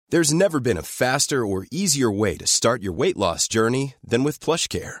There's never been a faster or easier way to start your weight loss journey than with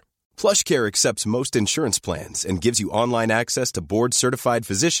PlushCare. PlushCare accepts most insurance plans and gives you online access to board-certified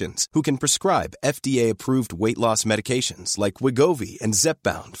physicians who can prescribe FDA-approved weight loss medications like Wegovy and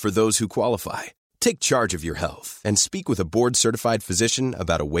Zepbound for those who qualify. Take charge of your health and speak with a board-certified physician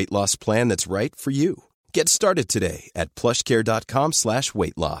about a weight loss plan that's right for you. Get started today at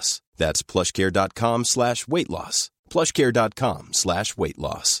plushcare.com/weight loss. That's plushcare.com/weight loss. plushcare.com/weight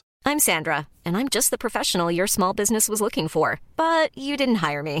loss. I'm Sandra, and I'm just the professional your small business was looking for. But you didn't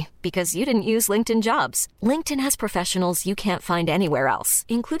hire me because you didn't use LinkedIn Jobs. LinkedIn has professionals you can't find anywhere else,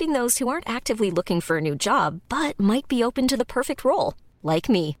 including those who aren't actively looking for a new job, but might be open to the perfect role, like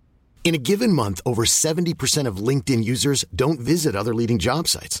me. In a given month, over 70% of LinkedIn users don't visit other leading job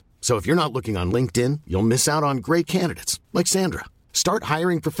sites. So if you're not looking on LinkedIn, you'll miss out on great candidates like Sandra. Start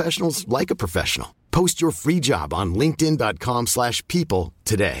hiring professionals like a professional. Post your free job on linkedin.com/people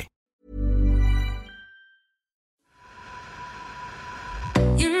today.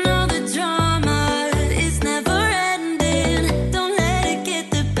 You know the drama is never ending. Don't let it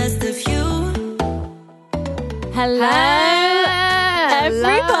get the best of you. Hello,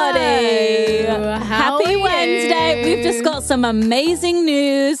 everybody. Happy Wednesday. We've just got some amazing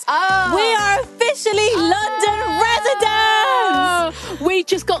news. We are officially London residents. We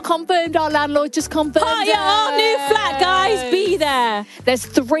just got confirmed. Our landlord just confirmed. Party at our new flat, guys. Be there. There's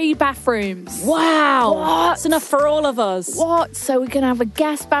 3 bathrooms. Wow. What? That's enough for all of us. What? So we can have a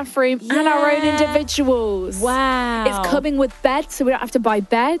guest bathroom and our own individuals. Wow. It's coming with beds, so we don't have to buy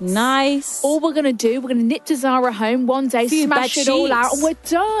beds. Nice. All we're going to do, we're going to nip to Zara home one day, smash it all out, and we're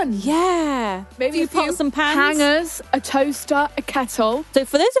done. Yeah. Maybe a few pots and pans. Hangers, a toaster, a kettle. So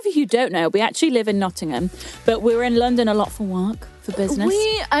for those of you who don't know, we actually live in Nottingham, but we're in London a lot for work, for business.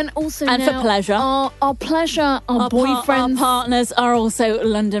 And also and now for pleasure. Our pleasure, our boyfriends. Our partners are also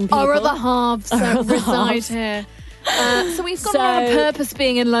London people. Our other halves reside here. So we've got a lot of purpose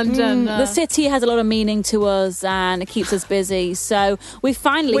being in London. The city has a lot of meaning to us and it keeps us busy. So we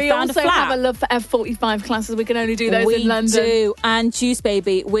finally found a flat. We also have a love for F45 classes. We can only do those in London. We do. And Juice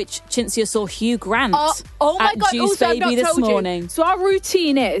Baby, which Cinzia saw Hugh Grant oh my at God. Juice Also, Baby this morning. So our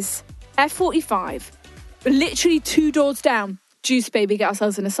routine is F45, literally 2 doors down. Juice Baby, get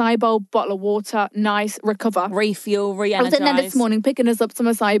ourselves in a acai bowl, bottle of water, nice, recover. Refuel, re-energize. I was in there this morning picking us up some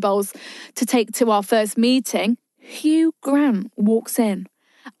acai bowls to take to our first meeting. Hugh Grant walks in.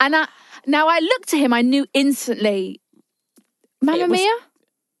 And I looked at him, I knew instantly, Mamma Mia?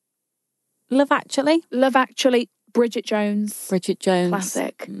 Love Actually, Bridget Jones.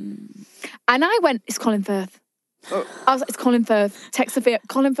 Classic. And I went, it's Colin Firth. I was like, it's Colin Firth. Text Sophia,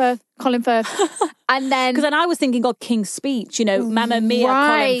 Colin Firth. And then... Because then I was thinking, God, King's Speech, Mamma Mia,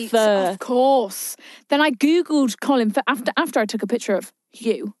 Colin Firth. Of course. Then I Googled Colin Firth after I took a picture of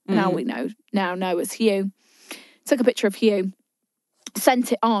Hugh. Now we know it's Hugh. Took a picture of Hugh.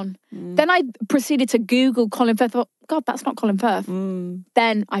 Sent it on. Then I proceeded to Google Colin Firth. Thought, God, that's not Colin Firth.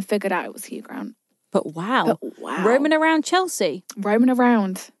 Then I figured out it was Hugh Grant. But wow. Roaming around Chelsea.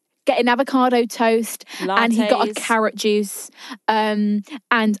 Getting avocado toast. Lattes. And he got a carrot juice and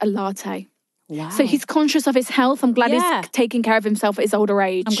a latte. Wow. So he's conscious of his health. I'm glad he's taking care of himself at his older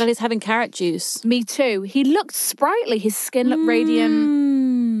age. I'm glad he's having carrot juice. Me too. He looked sprightly. His skin looked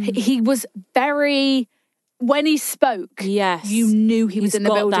radiant. He was very... When he spoke, you knew he was in the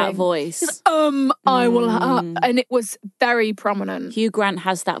building. He's got that voice. I will have... And it was very prominent. Hugh Grant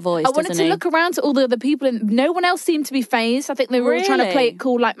has that voice, I wanted to look around to all the other people, and no one else seemed to be fazed. I think they were all trying to play it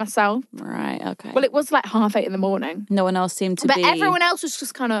cool like myself. Right, okay. Well, it was like 8:30 in the morning. No one else seemed to be... But everyone else was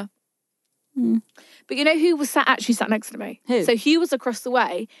just kind of... But you know who was sat next to me? Who? So Hugh was across the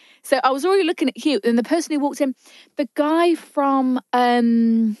way. So I was already looking at Hugh, and the person who walked in, the guy from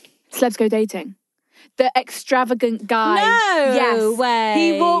Celebs Go Dating. The extravagant guy. No way.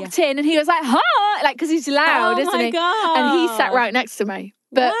 He walked in and he was like, hi! Like, because he's loud, isn't he? God. And he sat right next to me.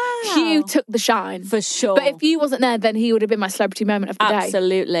 But Hugh took the shine. For sure. But if Hugh wasn't there, then he would have been my celebrity moment of the day.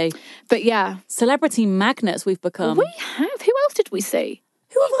 Absolutely. But yeah. Celebrity magnets we've become. We have. Who else did we see?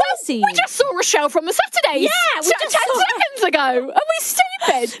 Who have I seen? We just saw Rochelle from the Saturdays. Yeah, we just 10 saw her. seconds ago. Are we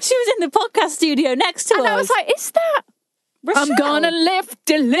stupid? She was in the podcast studio next to us. And I was like, is that... Rochelle. I'm gonna lift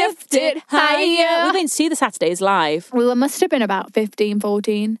it higher. We didn't see the Saturdays live. We must have been about 15,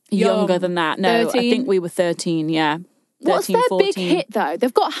 14. Younger than that. No, 13. I think we were 13, yeah. 13, What's their 14. big hit, though?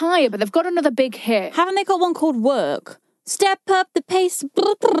 They've got higher, but they've got another big hit. Haven't they got one called Work? Step up the pace.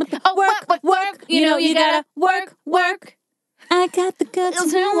 Oh, work. You know you gotta work. I got the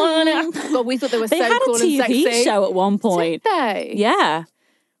guts. God, we thought they were so They had cool a and TV sexy. show at one point. Did they? Yeah.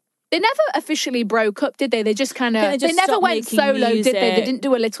 They never officially broke up, did they? They just kind of... They They just never stopped went making solo, did they? They music. didn't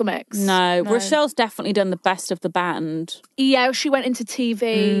do a Little Mix. No, Rochelle's definitely done the best of the band. Yeah, she went into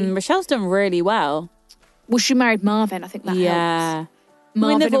TV. Rochelle's done really well. Well, she married Marvin. I think that helps. Yeah.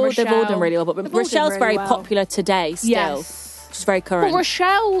 Marvin they've and all done Rochelle. really well, but They've all done Rochelle's really very well. popular today still. Yes. She's very current. Well,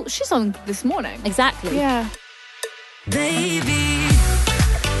 Rochelle, she's on this morning. Exactly. Yeah.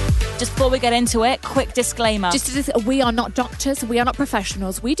 Just before we get into it, quick disclaimer. We are not doctors. We are not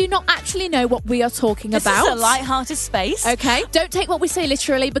professionals. We do not actually know what we are talking this about. is a light-hearted space. Okay? Don't take what we say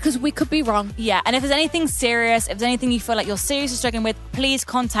literally because we could be wrong. Yeah, and if there's anything serious, if there's anything you feel like you're seriously struggling with, please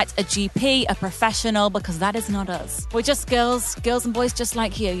contact a GP, a professional, because that is not us. We're just girls and boys just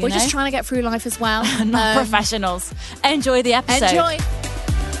like you, We're know? just trying to get through life as well. not professionals. Enjoy the episode. Enjoy.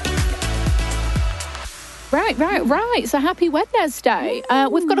 Right. So happy Wednesday.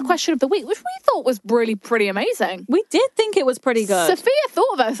 We've got a question of the week, which we thought was really pretty amazing. We did think it was pretty good. Sophia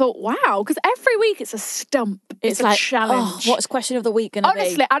thought of it. I thought, wow, because every week it's a stump. It's a like, challenge. what's question of the week going to be?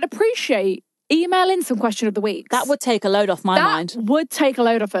 Honestly, I'd appreciate emailing some question of the week. That would take a load off my mind. That would take a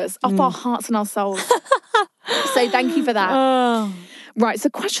load off us, off our hearts and our souls. So thank you for that. Oh. Right, so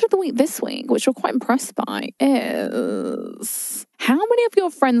question of the week this week, which we're quite impressed by, is how many of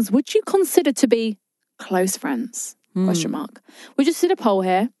your friends would you consider to be close friends? Question mark. We just did a poll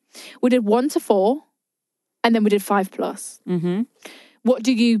here. We did 1 to 4, and then we did 5+. Mm-hmm. What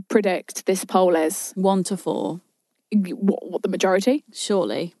do you predict this poll is? 1 to 4. What the majority?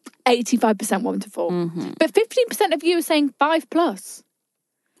 Surely. 85% 1 to 4. Mm-hmm. But 15% of you are saying 5+.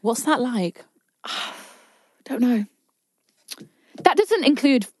 What's that like? Don't know. That doesn't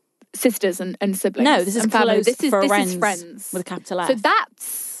include sisters and siblings. No, this is and family. close This is friends friends with a capital F. So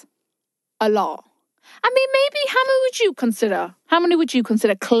that's a lot. I mean, maybe how many would you consider? How many would you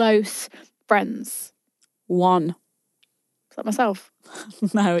consider close friends? 1. Is that myself?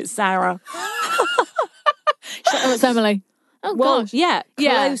 No, it's Sarah. Oh, it's Emily. Oh Well, gosh. yeah,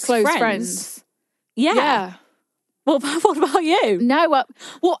 close friends. Yeah. Well, what about you? No,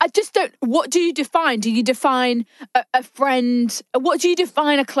 well, I just don't. What do you define? Do you define a friend? What do you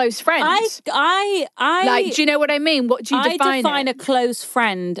define a close friend? I like, do you know what I mean? What do you define? a close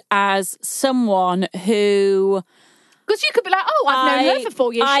friend as someone who Because you could be like, oh, I've known her for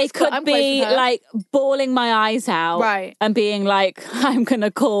 4 years. I She's cool. could I'm close be with her. like bawling my eyes out, Right. and being like, I'm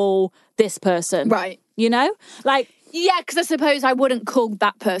gonna call this person, Right. You know, like Yeah, because I suppose I wouldn't call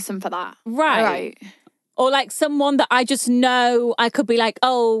that person for that. right. Or like someone that I just know, I could be like,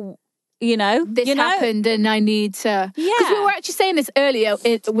 oh, This happened and I need to... Yeah. Because we were actually saying this earlier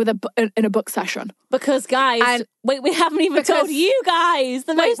in a book session. Because guys, And- we haven't even because- told you guys,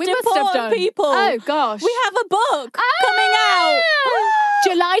 the most we must have important done. people. Oh, gosh. We have a book coming out.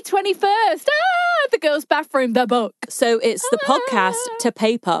 July 21st. The Girls' Bathroom, the book. So it's the podcast to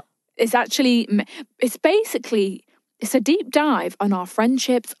paper. It's actually... It's basically... It's a deep dive on our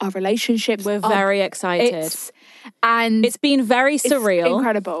friendships, our relationships. We're very excited. It's been very surreal.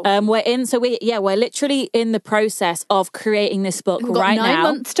 Incredible. We're literally in the process of creating this book We've got right 9 now.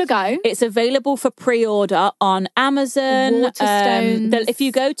 months to go. It's available for pre-order on Amazon. Waterstones. If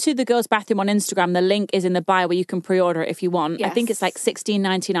you go to the Girls' Bathroom on Instagram, the link is in the bio where you can pre-order it if you want. I think it's like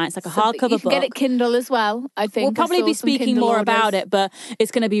 $16.99. It's like a hardcover You can book. get it Kindle as well, I think. We'll probably be speaking more about it, but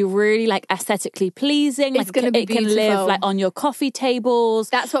it's going to be really like aesthetically pleasing. It's going to be it can beautiful. live like on your coffee tables.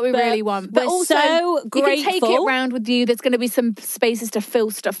 That's what we really want. But we're also, so you can take it grateful. around with you. There's going to be some spaces to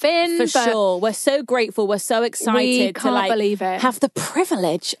fill stuff in. For but sure. We're so grateful. We're so excited to can't believe it. have the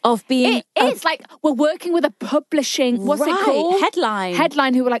privilege of being It is like we're working with a publishing. What's Right, it called?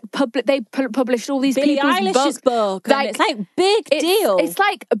 Headline. Who were like They published all these Billie people's Eilish's book. And it's like big deal. It's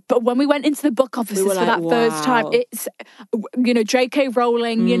like, but when we went into the book offices We were for like, that first time, wow. it's J.K.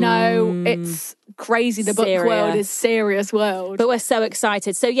 Rowling. It's crazy. The book world is serious world. But we're so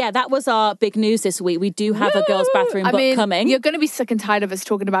excited. So yeah, that was our big news this week. We do have a Girls' Bathroom book coming. You're going to be sick and tired of us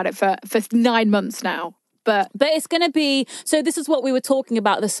talking about it for 9 months now. But it's going to be... So this is what we were talking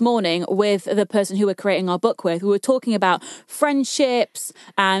about this morning with the person who we're creating our book with. We were talking about friendships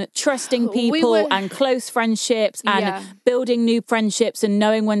and trusting people and close friendships and building new friendships and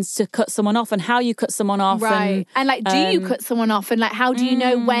knowing when to cut someone off and how you cut someone off. Right. And like, do you cut someone off? And like, how do you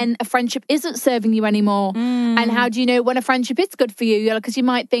know when a friendship isn't serving you anymore? And how do you know when a friendship is good for you? Because you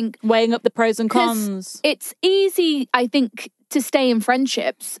might think... Weighing up the pros and cons. It's easy, I think, to stay in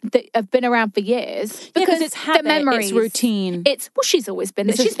friendships that have been around for years because it's habit, the memories, it's routine. She's always been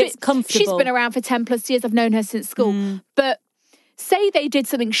there. It's comfortable. She's been around for 10 plus years. I've known her since school. But say they did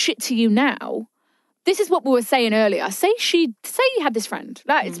something shit to you now, this is what we were saying earlier. Say you had this friend.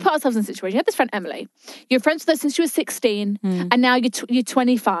 Like, it's put ourselves in a situation. You had this friend, Emily. You're friends with her since she was 16, and now you're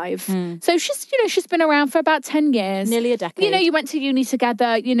 25. So she's been around for about 10 years. Nearly a decade. You know, you went to uni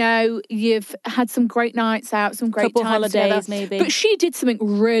together. You know, you've had some great nights out, some great couple times holidays, together. maybe. But she did something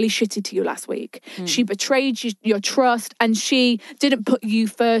really shitty to you last week. She betrayed your trust, and she didn't put you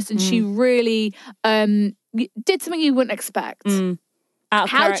first, and she really did something you wouldn't expect.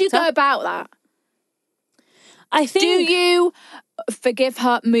 How do you go about that? I think... Do you forgive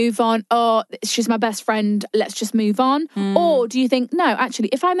her, move on, or she's my best friend, let's just move on? Or do you think, no, actually,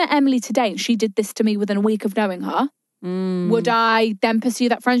 if I met Emily today and she did this to me within a week of knowing her, would I then pursue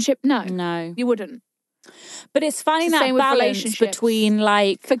that friendship? No. You wouldn't. But it's finding that balance between,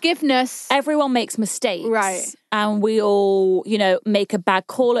 like... forgiveness. Everyone makes mistakes. Right. And we all, make a bad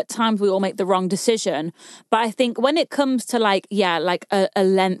call at times. We all make the wrong decision. But I think when it comes to a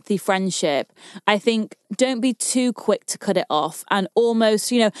lengthy friendship, I think don't be too quick to cut it off. And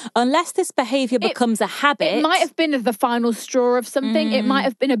almost, unless this behaviour becomes a habit. It might have been the final straw of something. It might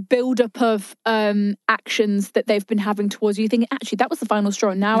have been a build-up of actions that they've been having towards you. You think, actually, that was the final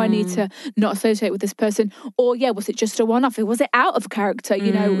straw. Now I need to not associate with this person. Or, was it just a one-off? Was it out of character?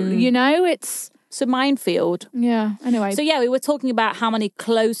 It's a minefield. Yeah, anyway. So, we were talking about how many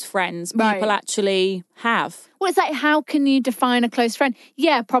close friends people actually have. Well, it's like, how can you define a close friend?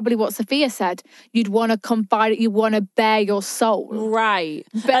 Yeah, probably what Sophia said. You'd want to confide, you want to bare your soul. Right.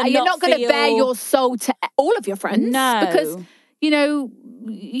 But you're not going to bare your soul to all of your friends. No. Because, you're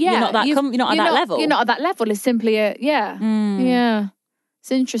not at that level. You're not at that level. It's simply yeah.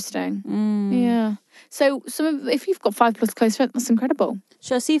 It's interesting. Yeah. So if you've got 5+ close friends, that's incredible.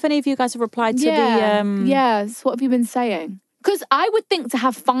 Shall I see if any of you guys have replied to the... Yes, what have you been saying? Because I would think to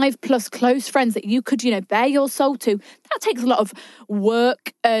have 5+ close friends that you could, bare your soul to, that takes a lot of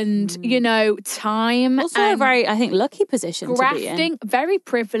work and, time. Also a very, I think, lucky position to be in. Very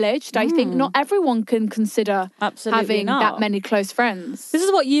privileged. I think not everyone can consider having that many close friends. This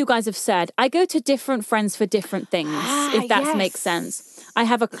is what you guys have said. I go to different friends for different things, if that makes sense. I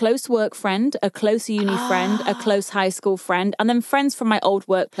have a close work friend, a close uni friend, a close high school friend, and then friends from my old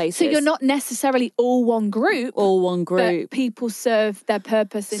workplaces. So you're not necessarily all one group. But people serve their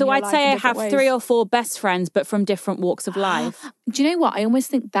purpose in your life. So I'd say I have 3 or 4 best friends, but from different walks of life. Do you know what? I almost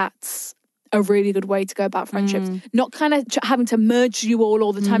think that's a really good way to go about friendships. Not kind of having to merge you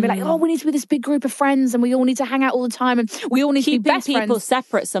all the time. Be like, we need to be this big group of friends and we all need to hang out all the time and we all need to be best friends. Keeping people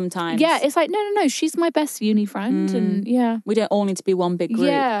separate sometimes. Yeah, it's like, no, she's my best uni friend and we don't all need to be one big group.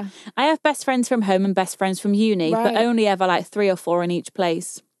 Yeah. I have best friends from home and best friends from uni, but only ever 3 or 4 in each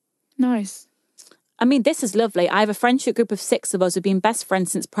place. Nice. I mean, this is lovely. I have a friendship group of 6 of us who've been best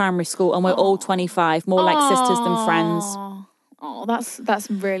friends since primary school and we're all 25, more like sisters than friends. Oh, that's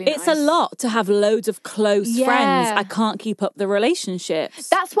really nice. It's a lot to have loads of close friends. I can't keep up the relationships.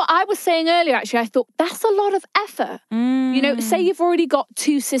 That's what I was saying earlier, actually. I thought, that's a lot of effort. Say you've already got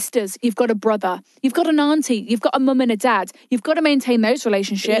 2 sisters, you've got a brother, you've got an auntie, you've got a mum and a dad. You've got to maintain those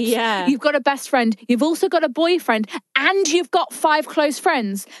relationships. Yeah. You've got a best friend. You've also got a boyfriend. And you've got 5 close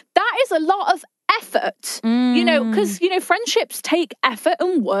friends. That is a lot of effort, because, friendships take effort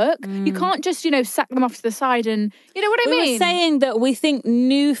and work. You can't just, sack them off to the side and, you know what I mean? We were saying that we think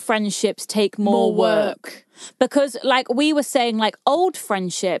new friendships take more work. Because, we were saying, old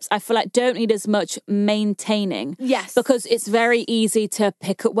friendships, I feel like don't need as much maintaining. Yes. Because it's very easy to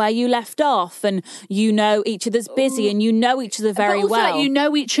pick up where you left off and each other's busy and each other very but also,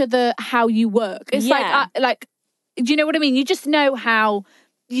 well. Each other, how you work. It's do you know what I mean? You just know how...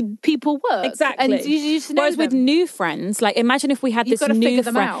 people work. Exactly. And you just know Whereas with new friends, imagine if we had this new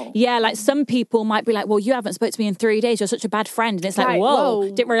friend. Out. Yeah, some people might be like, well, you haven't spoken to me in 3 days. You're such a bad friend. And it's whoa,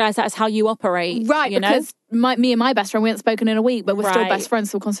 didn't realise that's how you operate. Right, because me and my best friend, we haven't spoken in a week, but we're still best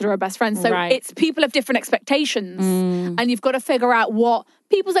friends, so we'll consider her best friends. So it's people have different expectations. And you've got to figure out what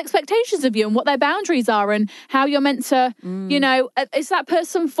people's expectations of you and what their boundaries are and how you're meant to, is that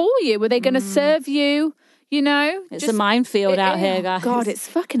person for you? Are they going to serve you? It's a minefield out here, guys. God, it's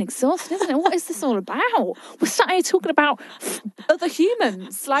fucking exhausting, isn't it? What is this all about? We're sat here talking about other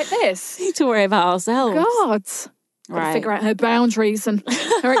humans like this. We need to worry about ourselves. God. Got to figure out her boundaries and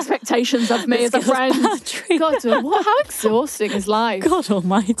her expectations of me as a friend. God, how exhausting is life? God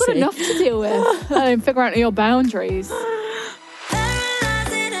almighty. Got enough to deal with. And figure out your boundaries.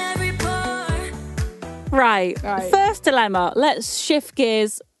 Right. First dilemma. Let's shift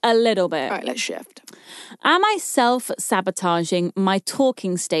gears a little bit. Right, let's shift. Am I self-sabotaging my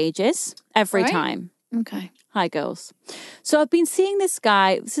talking stages every time? Okay. Hi, girls. So I've been seeing this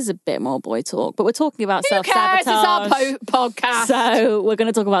guy. This is a bit more boy talk, but we're talking about self-sabotage. It's our podcast. So we're going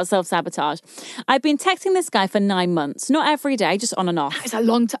to talk about self-sabotage. I've been texting this guy for 9 months. Not every day, just on and off. It's a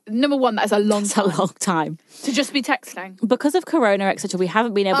long time. Number one, that is a long It's time. a long time. To just be texting. Because of Corona, etc., we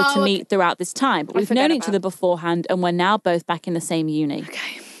haven't been able to meet throughout this time, but we've known each other beforehand, and we're now both back in the same uni.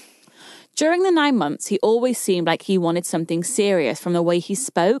 Okay. During the 9 months, he always seemed like he wanted something serious from the way he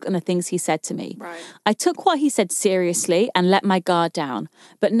spoke and the things he said to me. Right. I took what he said seriously and let my guard down.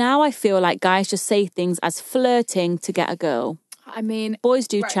 But now I feel like guys just say things as flirting to get a girl. I mean... Boys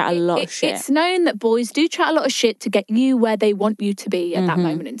do chat a lot of shit. It's known that boys do chat a lot of shit to get you where they want you to be at that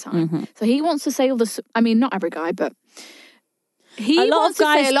moment in time. So he wants to say all this... I mean, not every guy, but... He wants to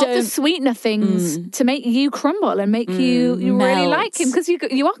say a lot of sweetener things to make you crumble and make you really like him, because you are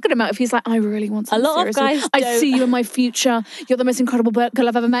going to melt if he's like, I really want something serious. A lot of guys I see you in my future. You're the most incredible girl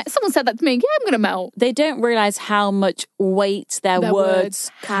I've ever met. Someone said that to me. Yeah, I'm going to melt. They don't realise how much weight their words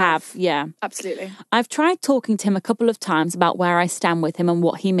have. Yeah. Absolutely. I've tried talking to him a couple of times about where I stand with him and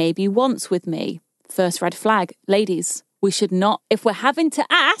what he maybe wants with me. First red flag. Ladies, we should not, if we're having to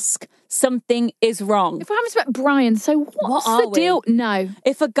ask, something is wrong. If we're having to met Brian, so what's the deal? No.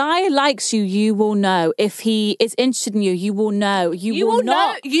 If a guy likes you, you will know. If he is interested in you, you will know. You will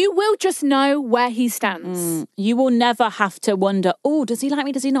not. Know. You will just know where he stands. You will never have to wonder, oh, does he like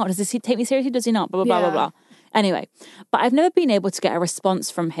me? Does he not? Does he take me seriously? Does he not? Blah, blah, blah, blah, blah. Anyway, but I've never been able to get a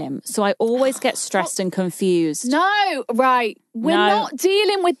response from him. So I always get stressed and confused. No, right. We're not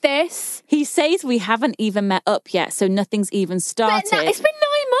dealing with this. He says we haven't even met up yet, so nothing's even started. It's been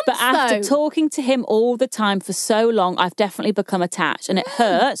 9 months, But after talking to him all the time for so long, I've definitely become attached. And it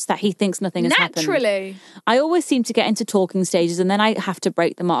hurts that he thinks nothing has happened. Naturally. I always seem to get into talking stages and then I have to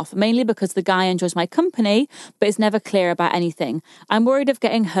break them off, mainly because the guy enjoys my company, but is never clear about anything. I'm worried of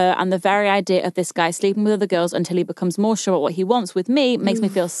getting hurt, and the very idea of this guy sleeping with other girls until he becomes more sure what he wants with me makes me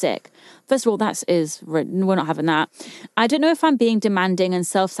feel sick. First of all, we're not having that. I don't know if I'm being demanding and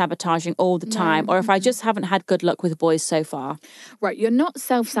self-sabotaging all the time, or if I just haven't had good luck with boys so far. Right, you're not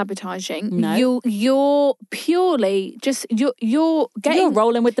self-sabotaging. No. You're purely just, you're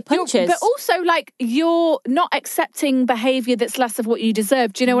rolling with the punches. But also, like, you're not accepting behaviour that's less of what you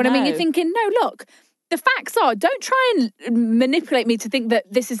deserve. Do you know what I mean? You're thinking, no, look, the facts are, don't try and manipulate me to think that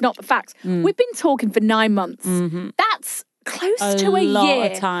this is not the facts. We've been talking for 9 months. That's close to a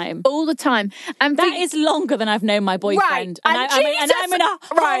year. Of time. All the time. And that is longer than I've known my boyfriend. Right. And I'm in a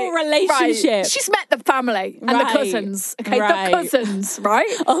whole relationship. Right. She's met the family and the cousins. Okay, the cousins,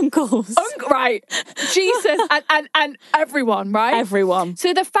 right? Uncles. Right. Jesus and everyone, right? Everyone.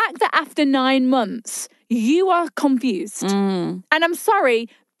 So the fact that after 9 months, you are confused. And I'm sorry,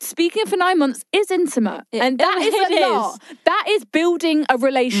 speaking for 9 months is intimate. And that is a lot. That is building a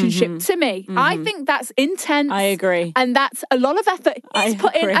relationship to me. I think that's intense. I agree. And that's a lot of effort he's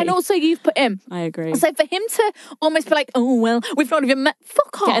put in, and also you've put in. I agree. So for him to almost be like, oh, well, we've not even met,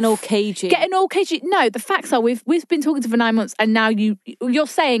 fuck off. Getting all cagey. No, the facts are we've been talking for 9 months, and now you're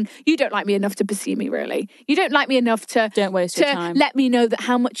saying you don't like me enough to pursue me, really. You don't like me enough to... Don't waste your time. Let me know that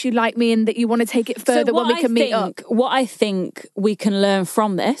how much you like me and that you want to take it further when we can meet up. What I think we can learn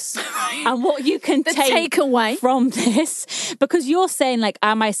from this and what you can take away from this, because you're saying, like,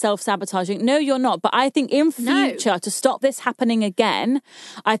 am I self-sabotaging? No, you're not. But I think in future, to stop this happening again,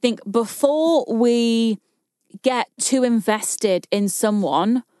 I think before we get too invested in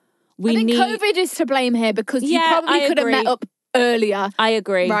someone, I think COVID is to blame here, because you probably could have met up earlier. I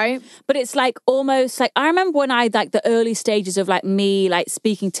agree. Right? But it's like almost like, I remember when I, like, the early stages of, like, me, like,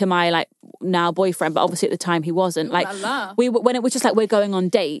 speaking to my, like, now boyfriend, but obviously at the time he wasn't. Like, when it was just like, we're going on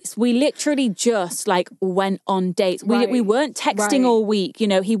dates, we literally just, like, went on dates. We weren't texting all week, you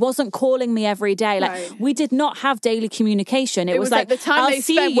know, he wasn't calling me every day. Like, we did not have daily communication. It was like the time they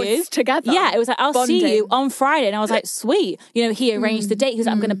spent was together. Yeah, it was like, I'll see you on Friday. And I was like, sweet. You know, he arranged the date. He was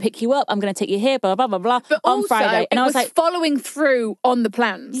like, I'm going to pick you up. I'm going to take you here, blah, blah, blah, blah, but on Friday. And I was like, following through on the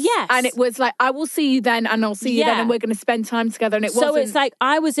plans. Yes. And it was like, I will see you then, and I'll see you then, and we're going to spend time together. And so it's like,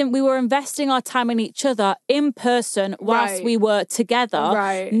 we were investing our time in each other in person whilst we were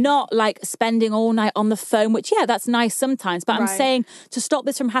together, not like spending all night on the phone, which, that's nice sometimes. But I'm saying, to stop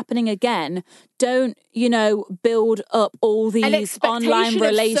this from happening again, don't, you know, build up all these online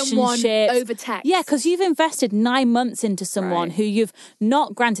relationships over text. Yeah, because you've invested 9 months into someone who you've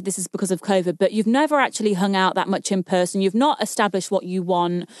not, granted this is because of COVID, but you've never actually hung out that much in person. You've not established what you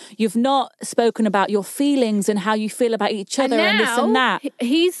want. You've not spoken about your feelings and how you feel about each other and this and that.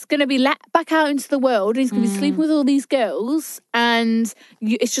 He's going to be let back out into the world. He's going to be sleeping with all these girls, and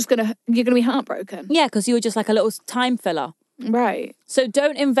you're going to be heartbroken. Yeah, because you were just like a little time filler. Right. So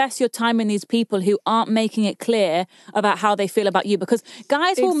don't invest your time in these people who aren't making it clear about how they feel about you, because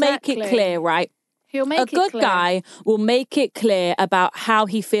guys will make it clear, right? He'll make it clear. A good guy will make it clear about how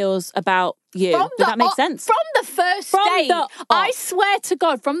he feels about you. Does that make sense? From the first date, I swear to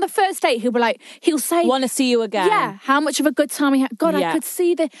God, from the first date, he'll say, want to see you again. Yeah, how much of a good time he had. God, I could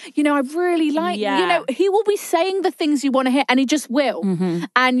see that, I really like, he will be saying the things you want to hear, and he just will. Mm-hmm.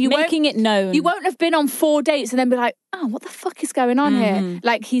 And making it known. You won't have been on 4 dates and then be like, oh, what the fuck is going on here?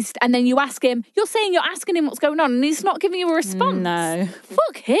 Like and then you ask him, you're asking him what's going on, and he's not giving you a response. No.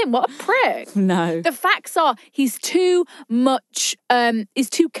 Fuck him, what a prick. No. The facts are, he's too much, is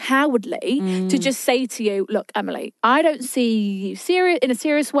too cowardly to just say to you, look, Emily, I don't see you in a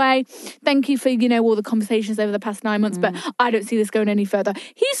serious way. Thank you for, all the conversations over the past 9 months, but I don't see this going any further.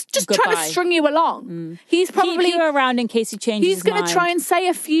 He's just trying to string you along. He's probably... Keep you around in case he changes his mind. He's going to try and say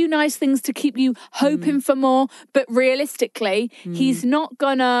a few nice things to keep you hoping for more, but realistically, he's not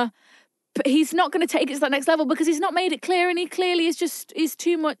going to take it to that next level because he's not made it clear, and he clearly is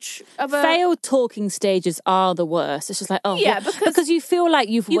too much of a... Failed talking stages are the worst. It's just like, because you feel like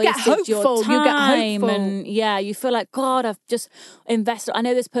you've wasted your time. You get hopeful. And you feel like, God, I've just invested. I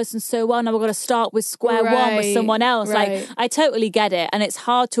know this person so well, now we've got to start with square one with someone else. Right. Like, I totally get it. And it's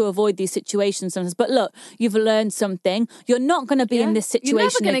hard to avoid these situations sometimes. But look, you've learned something. You're not going to be in this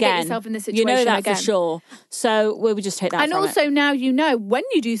situation again. You're never going to get yourself in this situation again. You know that for sure. So we would just take that and from also it. now when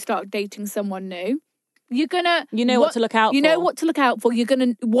you do start dating someone new, you're gonna... what to look out for. You know what to look out for. You're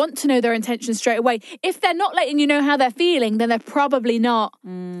going to want to know their intentions straight away. If they're not letting you know how they're feeling, then they're probably not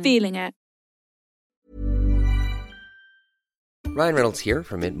feeling it. Ryan Reynolds here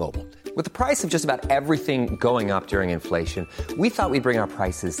from Mint Mobile. With the price of just about everything going up during inflation, we thought we'd bring our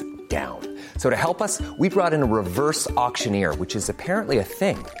prices down. So to help us, we brought in a reverse auctioneer, which is apparently a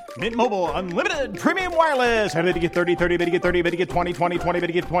thing. Mint Mobile Unlimited Premium Wireless. How to get 30, 30, how to get 30, how to get 20, 20, 20, how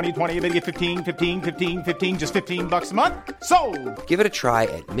to get 20, 20, how to get 15, 15, 15, 15, just $15 a month? Sold! Give it a try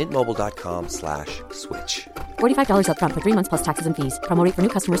at mintmobile.com/switch. $45 up front for 3 months plus taxes and fees. Promo rate for new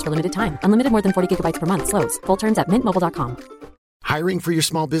customers for limited time. Unlimited more than 40 gigabytes per month. Slows full terms at mintmobile.com. Hiring for your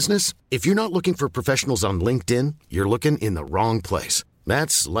small business? If you're not looking for professionals on LinkedIn, you're looking in the wrong place.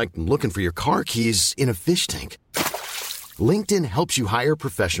 That's like looking for your car keys in a fish tank. LinkedIn helps you hire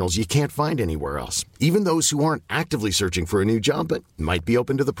professionals you can't find anywhere else, even those who aren't actively searching for a new job but might be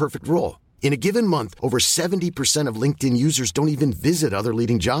open to the perfect role. In a given month, over 70% of LinkedIn users don't even visit other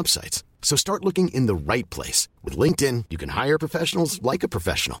leading job sites. So start looking in the right place. With LinkedIn, you can hire professionals like a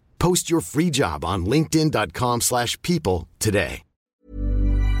professional. Post your free job on linkedin.com/people today.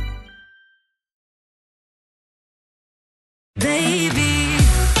 Baby.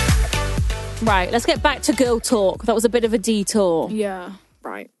 Right, let's get back to girl talk. That was a bit of a detour. Yeah,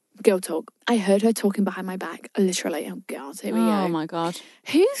 right. Girl talk. I heard her talking behind my back. Literally. Oh, God. Here we go. Oh, my God.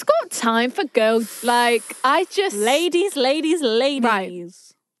 Who's got time for girls? Like, Ladies. Right.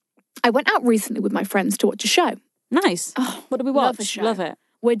 I went out recently with my friends to watch a show. Nice. Oh, what did we watch? Love a show. Love it.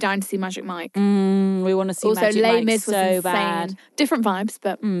 We're down to see Magic Mike. We want to see also, Magic Les Mike Mis was so insane. bad. Different vibes,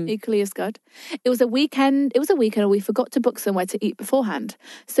 but equally as good. It was a weekend and we forgot to book somewhere to eat beforehand.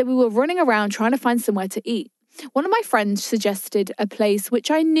 So we were running around trying to find somewhere to eat. One of my friends suggested a place which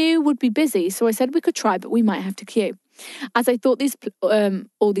I knew would be busy, so I said we could try, but we might have to queue. As I thought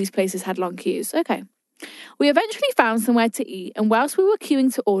all these places had long queues. Okay. We eventually found somewhere to eat, and whilst we were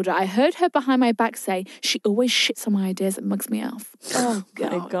queuing to order, I heard her behind my back say, she always shits on my ideas and mugs me off. Oh,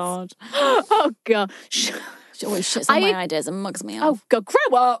 God. My God. Oh, God. She always shits on my ideas and mugs me off. Oh, God,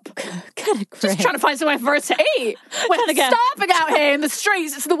 grow up. Get a grip. Just trying to find somewhere for us to eat. We're starving out here in the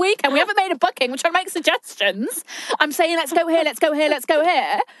streets. It's the weekend. We haven't made a booking. We're trying to make suggestions. I'm saying, let's go here, let's go here, let's go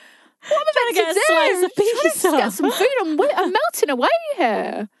here. What am I meant to get a slice of pizza? Trying to get some food. I'm melting away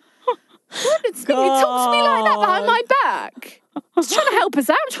here. What? He talks to me like that behind my back. He's trying to help us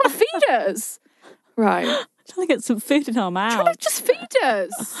out. I'm trying to feed us. Right. Trying to get some food in our mouth. Trying to just feed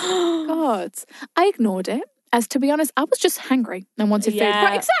us. God. I ignored it. As to be honest, I was just hungry and wanted food.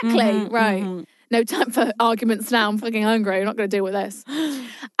 Right, exactly. Right. No time for arguments now. I'm fucking hungry. I'm not going to deal with this.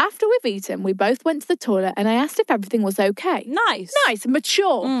 After we've eaten, we both went to the toilet and I asked if everything was okay. Nice. Nice,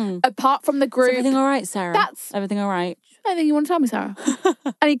 mature. Apart from the group. Is everything all right, Sarah? Everything all right? Anything you want to tell me, Sarah?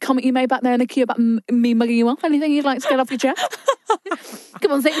 Any comment you made back there in the queue about me mugging you off? Anything you'd like to get off your chest?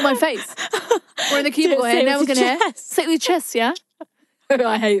 Come on, say it to my face. We're in the cubicle here. No one can hear. Say it with your chest, yeah?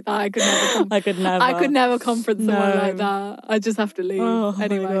 I hate that. I could never confront someone like that. I just have to leave. Oh,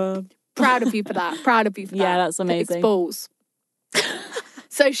 anyway, proud of you for that. Yeah, that's amazing. Expose.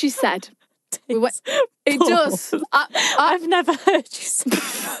 So she said, It does. I've never heard you say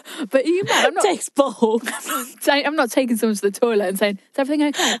But you know, I'm not. takes balls. I'm not taking someone to the toilet and saying, "Is everything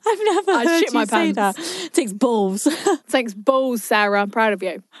okay?" I've never I'd heard shit you my say pants. that. Takes balls. Thanks, balls, Sarah. I'm proud of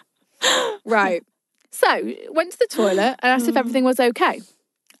you. Right. So went to the toilet and asked if everything was okay,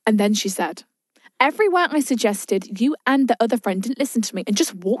 and then she said, "Everywhere I suggested, you and the other friend didn't listen to me and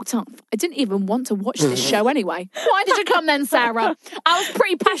just walked off. I didn't even want to watch this show anyway." Why did you come then, Sarah? I was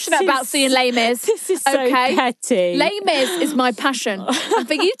pretty passionate about seeing Les Mis. This is so petty. Les Mis is my passion. And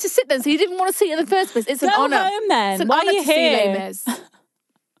for you to sit there and say you didn't want to see it in the first place, it's an Go honour. home then. It's an Why honour are you to see here? Les Mis.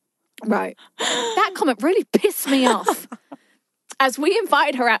 Right. That comment really pissed me off. As we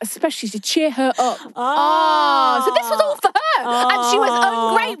invited her out, especially to cheer her up. Oh, so this was all for her. And she was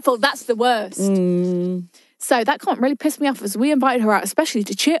ungrateful. That's the worst. So that comment really pissed me off as we invited her out, especially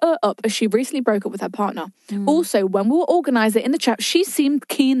to cheer her up as she recently broke up with her partner. Also, when we were organising in the chat, she seemed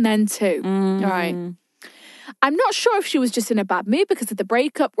keen then too. Right. I'm not sure if she was just in a bad mood because of the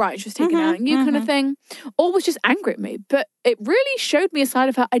breakup, right? She was taking out on you kind of thing, or was just angry at me. But it really showed me a side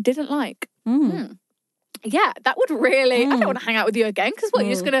of her I didn't like. Yeah, that would really... I don't want to hang out with you again because what,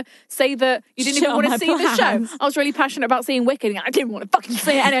 you're just going to say that you didn't Shit even want on to my see the plans. show? I was really passionate about seeing Wicked and I didn't want to fucking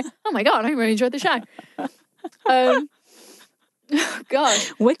see it. And oh my God, I really enjoyed the show. God.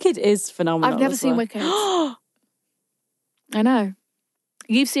 Wicked is phenomenal. I've never as seen well. Wicked. I know.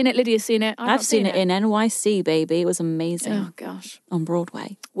 You've seen it, Lydia's seen it. I've seen it in NYC, baby. It was amazing. Oh, gosh. On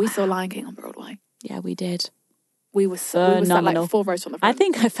Broadway. We saw Lion King on Broadway. Yeah, we did. We were sat like 4 rows on the front. I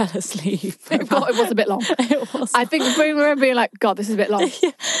think I fell asleep. It was a bit long. It was. I think we remember being like, God, this is a bit long.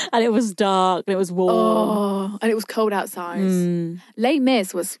 And it was dark and it was warm. Oh, and it was cold outside. Les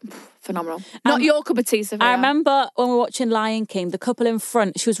Mis was phenomenal. Not your cup of tea, Sophia. I remember when we were watching Lion King, the couple in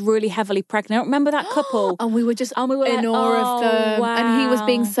front, she was really heavily pregnant. Remember that couple? And we were just in like, awe of them. wow. And he was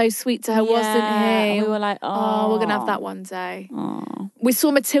being so sweet to her, wasn't he? And we were like, oh, we're going to have that one day. We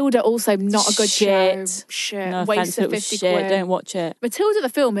saw Matilda also, not a good show. Shit. No Waste offense, of it was 50 shit. quid. Don't watch it. Matilda, the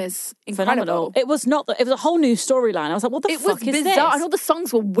film, is incredible. Phenomenal. It was not. It was a whole new storyline. I was like, what the fuck is bizarre. this? And all the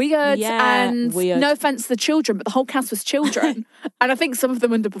songs were weird. Yeah, and weird. no offense to the children, but the whole cast was children. And I think some of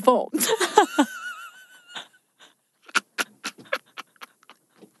them underperformed.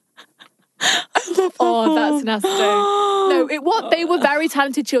 Oh, that's nasty. No, it was. They were very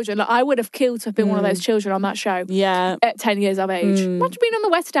talented children. Like, I would have killed to have been one of those children on that show. Yeah. At 10 years of age. Imagine being on the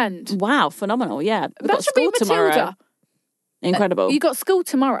West End. Wow, phenomenal. Yeah. We've got Imagine being school tomorrow. Matilda. Incredible. You got school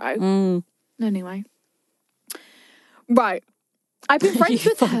tomorrow. Anyway. Right. I've been friends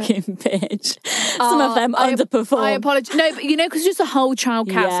you with her. fucking bitch. Some of them underperform. I apologize. No, but because it's just a whole child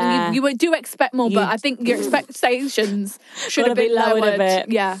cast, and you do expect more, but I think your expectations should have been lowered a bit.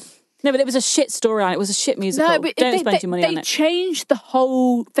 Yeah. No, but it was a shit storyline. It was a shit musical. No, but Don't spend your money on They it. changed the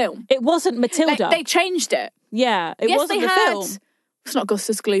whole film. It wasn't Matilda. They changed it. Yeah, it wasn't the film. It's not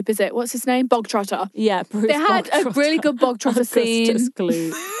Augustus Gloop, is it? What's his name? Bog Trotter. Yeah, Bruce They had a Bogtrotter. really good Bog Trotter scene. Augustus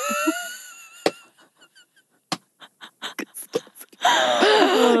Gloop.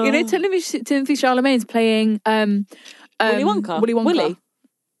 Timothy Chalamet's playing Willy Wonka. Willy Wonka. Willy.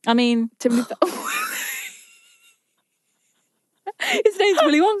 I mean, Timothy. His name's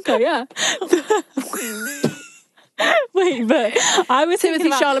Willy Wonka. Yeah. wait, but I was Timothy thinking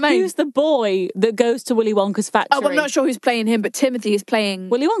about Chalamet. who's the boy that goes to Willy Wonka's factory? Oh, I'm not sure who's playing him, but Timothy is playing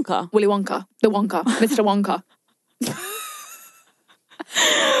Willy Wonka. Willy Wonka, the Wonka, Mr. Wonka.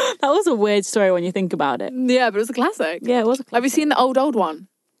 That was a weird story when you think about it. Yeah, but it was a classic. Yeah, it was a classic. Have you seen the old one?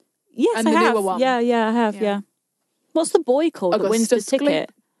 Yes, and I the have. newer one? Yeah, I have. Yeah. What's the boy called that wins the Augustus ticket?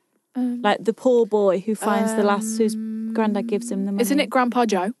 Like the poor boy who finds the lass whose granddad gives him the money. Isn't it Grandpa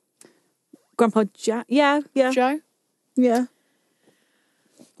Joe? Grandpa Jack? Yeah. Joe? Yeah.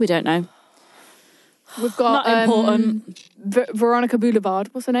 We don't know. We've got Not important. Veronica Boulevard.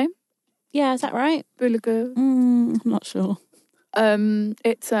 What's her name? Yeah, is that right? Boulevard. I'm not sure.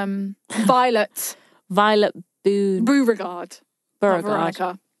 It's Violet Violet Beauregard. Beauregard.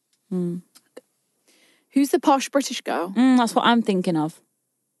 Veronica. Who's the posh British girl? That's what I'm thinking of.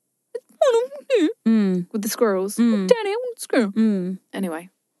 With the squirrels. Oh, Danny, I want a squirrel. Anyway.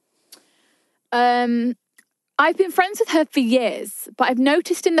 I've been friends with her for years, but I've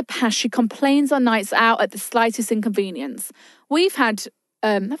noticed in the past she complains on nights out at the slightest inconvenience. We've had,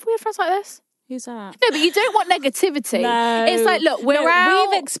 have we had friends like this? Who's that? No, but you don't want negativity. No. It's like, look, we're out.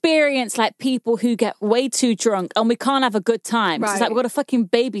 We've experienced like people who get way too drunk and we can't have a good time. So it's like, we've got to fucking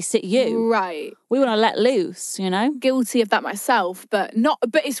babysit you. Right. We want to let loose, you know? Guilty of that myself, but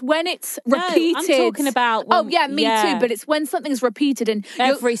it's when it's repeated. I'm talking about when, me too, but it's when something's repeated and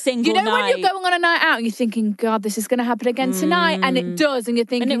every single night. When you're going on a night out and you're thinking, God, this is going to happen again tonight, and it does, and you're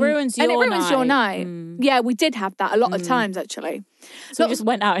thinking, and it ruins your night. Yeah, we did have that a lot of times actually. So we just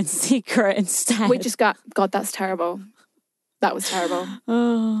went out in secret instead. We just got, God, that's terrible. That was terrible.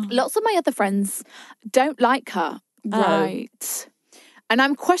 Lots of my other friends don't like her. Right. And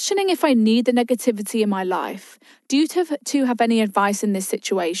I'm questioning if I need the negativity in my life. Do you two have any advice in this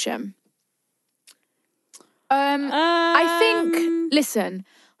situation? I think, listen,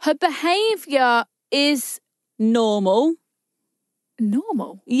 her behaviour is normal.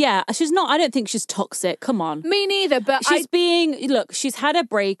 Normal? Yeah, I don't think she's toxic. Come on. Me neither, but she's had a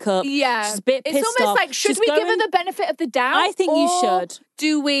breakup. Yeah. She's a bit pissed off. It's almost like, should we give her the benefit of the doubt? I think you should.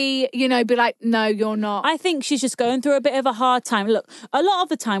 Do we, be like, no, you're not? I think she's just going through a bit of a hard time. Look, a lot of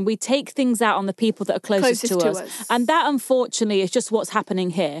the time we take things out on the people that are closest to us. And that, unfortunately, is just what's happening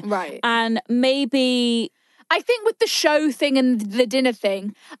here. Right. And maybe... I think with the show thing and the dinner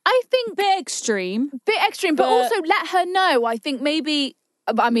thing, I think... Bit extreme, but also let her know. I think maybe,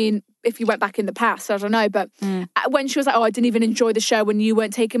 if you went back in the past, I don't know, but when she was like, I didn't even enjoy the show when you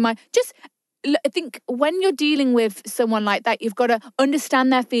weren't taking my... I think when you're dealing with someone like that, you've got to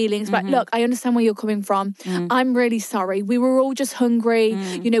understand their feelings. Like, look, I understand where you're coming from. I'm really sorry. We were all just hungry.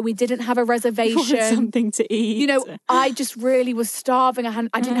 We didn't have a reservation. Something to eat. I just really was starving.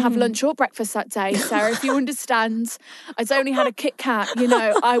 I didn't have lunch or breakfast that day, Sarah, if you understand. I'd only had a Kit Kat.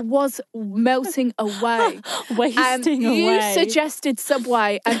 I was melting away. Wasting away. You suggested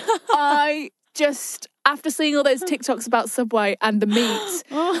Subway, and I just... After seeing all those TikToks about Subway and the meat,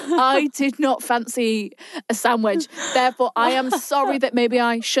 I did not fancy a sandwich. Therefore, I am sorry that maybe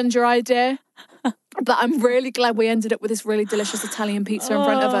I shunned your idea. But I'm really glad we ended up with this really delicious Italian pizza in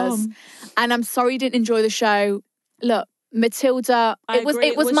front of us. And I'm sorry you didn't enjoy the show. Look, Matilda,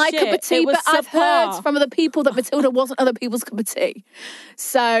 it was my cup of tea, but I've heard from other people that Matilda wasn't other people's cup of tea.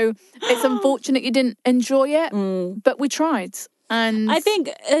 So it's unfortunate you didn't enjoy it, but we tried. And I think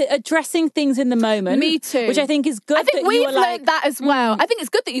addressing things in the moment. Me too. Which I think is good. I think we've learned that as well. I think it's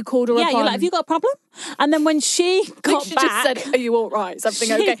good that you called her up. Yeah, you're like, have you got a problem? And then when she got she back... just said, are you all right?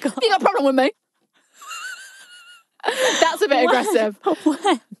 Something okay? Have you got a problem with me? That's a bit aggressive.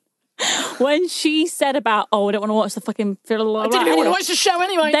 When she said about, I don't want to watch the fucking film. I didn't even want to watch the show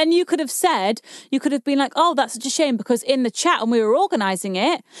anyway. Then you could have been like, that's such a shame, because in the chat when we were organising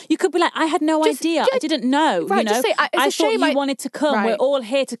it, you could be like, I had no idea. I didn't know. Right, just say, I thought you wanted to come. Right. We're all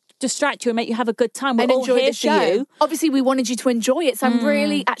here to distract you and make you have a good time. We're all enjoy here the show. For you. Obviously, we wanted you to enjoy it, so I'm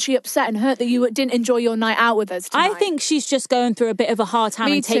really actually upset and hurt that you didn't enjoy your night out with us tonight. I think she's just going through a bit of a hard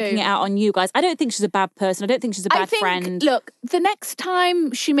time and taking it out on you guys. I don't think she's a bad person. I don't think she's a bad friend. Look, the next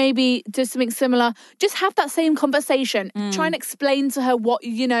time she maybe does something similar, just have that same conversation. Try and explain to her what,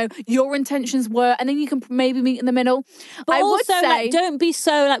 your intentions were, and then you can maybe meet in the middle. But I also, would say, don't be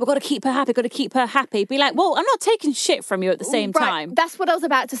so we've got to keep her happy. Be like, well, I'm not taking shit from you at the same time. That's what I was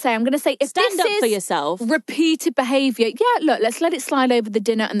about to say. I'm going to say, if stand this up is for yourself. Repeated behaviour, look, let's let it slide over the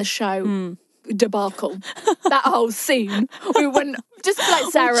dinner and the show. Debacle. That whole scene. We wouldn't, just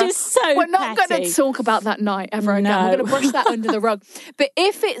like Sarah, which is so we're not going to talk about that night ever again. We're going to brush that under the rug. But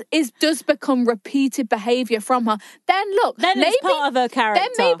if it does become repeated behaviour from her, then maybe it's part of her character. Then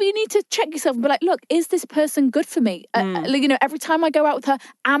maybe you need to check yourself and be like, look, is this person good for me? Every time I go out with her,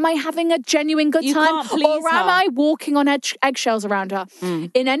 am I having a genuine good time, or am I walking on eggshells around her?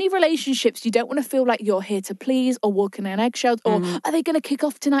 In any relationships, you don't want to feel like you're here to please or walking on eggshells, or are they going to kick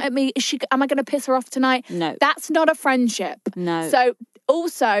off tonight at me? Am I going to piss her off tonight? No, that's not a friendship. No. So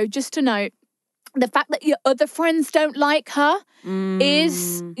also, just to note, the fact that your other friends don't like her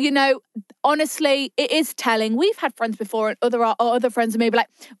is, honestly, it is telling. We've had friends before, and other friends are maybe like,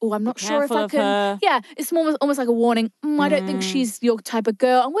 I'm not sure if I can. Her. Yeah, it's almost like a warning. I don't think she's your type of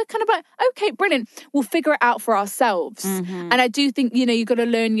girl. And we're kind of like, okay, brilliant. We'll figure it out for ourselves. And I do think, you've got to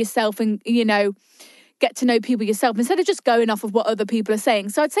learn yourself and, get to know people yourself instead of just going off of what other people are saying.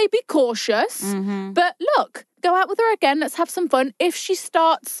 So I'd say be cautious, but look, go out with her again. Let's have some fun. If she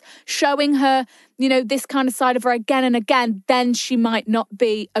starts showing her, this kind of side of her again and again, then she might not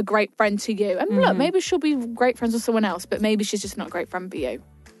be a great friend to you. And look, maybe she'll be great friends with someone else, but maybe she's just not a great friend for you.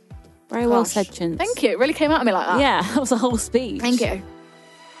 Very well said, Chintz. Thank you. It really came out of me like that. Yeah, that was a whole speech. Thank you.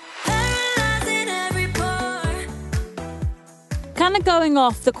 Kind of going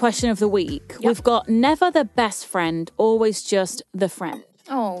off the question of the week, we've got never the best friend, always just the friend.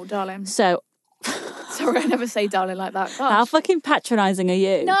 Oh, darling. So Sorry, I never say darling like that. Gosh. How fucking patronising are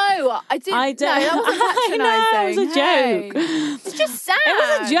you? No, I didn't. I don't. No, that wasn't patronising. I know, it was a joke. It's just sad.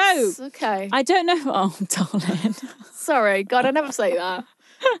 It was a joke. Okay. I don't know. Oh, darling. Sorry, God, I never say that.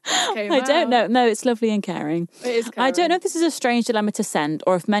 Okay, I don't know. No, it's lovely and caring. It is caring. I don't know if this is a strange dilemma to send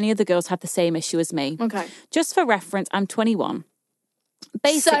or if many of the girls have the same issue as me. Okay. Just for reference, I'm 21.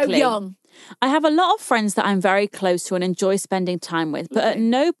 Basically, so young. I have a lot of friends that I'm very close to and enjoy spending time with, but at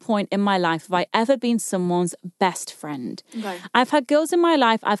no point in my life have I ever been someone's best friend. Okay. I've had girls in my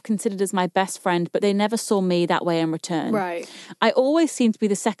life I've considered as my best friend, but they never saw me that way in return. Right. I always seem to be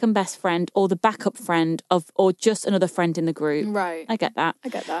the second best friend or the backup friend or just another friend in the group. Right. I get that. I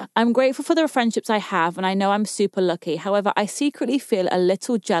get that. I'm grateful for the friendships I have, and I know I'm super lucky. However, I secretly feel a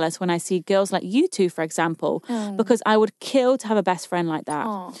little jealous when I see girls like you two, for example, because I would kill to have a best friend like that.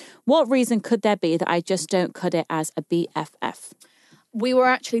 What reason could there be that I just don't cut it as a BFF? We were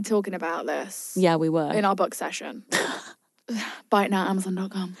actually talking about this. Yeah, we were. In our book session. Buy it now,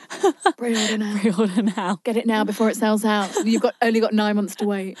 Amazon.com. Pre-order now. Pre-order now. Get it now before it sells out. You've only got 9 months to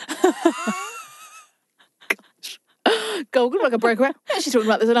wait. Gosh. Go, good luck, I broke around. We're actually talking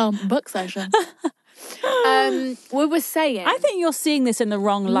about this in our book session. We were saying... I think you're seeing this in the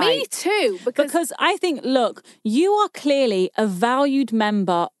wrong light. Me too. Because I think, look, you are clearly a valued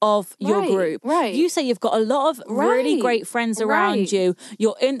member of your group. Right. You say you've got a lot of really great friends around you.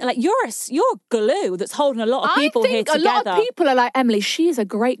 You're you're glue that's holding a lot of people here together. I think a lot of people are like, Emily, she is a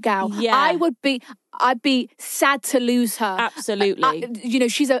great gal. Yeah. I'd be sad to lose her. Absolutely.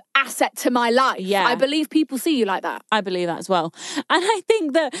 She's an asset to my life. Yeah. I believe people see you like that. I believe that as well. And I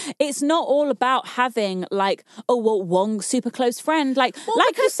think that it's not all about having one super close friend.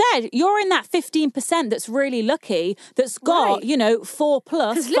 You said, you're in that 15% that's really lucky, that's got, 4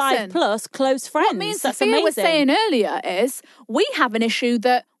 plus, 5 plus close friends. What me and that's Sophia amazing. was saying earlier is we have an issue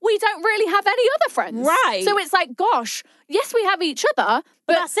that we don't really have any other friends. Right. So it's like, gosh, yes, we have each other,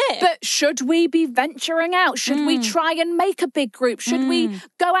 but that's it. But should we be venturing out? Should we try and make a big group? Should we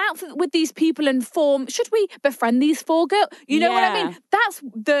go out with these people and should we befriend these 4 girls? You know what I mean? That's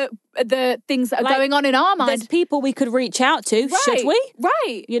the things that are going on in our mind. There's people we could reach out to. Right. Should we?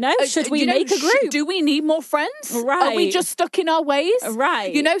 Right. Should we make a group? Do we need more friends? Right. Are we just stuck in our ways?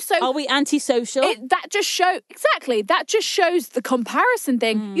 Right. So are we antisocial? That just shows the comparison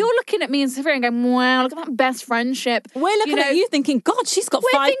thing. You're looking at me and Sophia and going, wow, look at that best friendship. We're looking at you thinking, God, she's got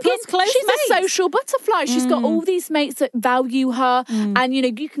 5 plus close she's mates. She's a social butterfly. She's got all these mates that value her, and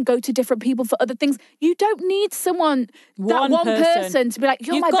you can go to different people for other things. You don't need one person to be like,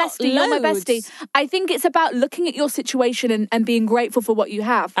 you're my bestie, you're my bestie. I think it's about looking at your situation and being grateful for what you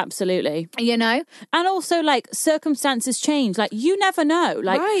have. Absolutely. And also circumstances change. You never know.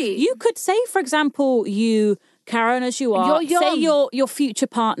 Right. You could say, for example, you, Karen, as you are, you're say your future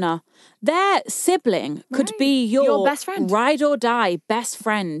partner, their sibling could be your best friend, ride or die best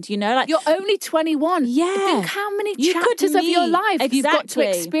friend. You're only 21. Yeah, think how many chapters of your life you've got to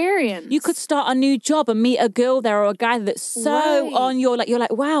experience. You could start a new job and meet a girl there or a guy that's so on your you're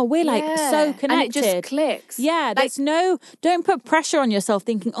like, wow, we're so connected, and it just clicks. Yeah, don't put pressure on yourself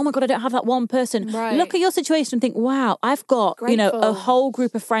thinking, oh my God, I don't have that one person. Right. Look at your situation and think, wow, I've got a whole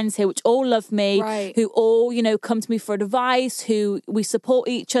group of friends here which all love me, who all come to me for advice, who we support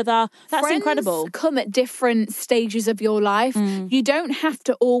each other. That's Friends incredible. Come at different stages of your life. You don't have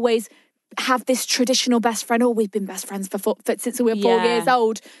to always have this traditional best friend. Oh, we've been best friends since we were 4 years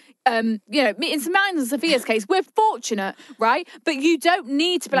old. In mine and Sophia's case, we're fortunate, right? But you don't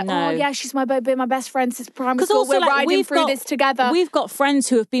need to be like, oh yeah, she's been my best friend since primary school. We're riding through this together. We've got friends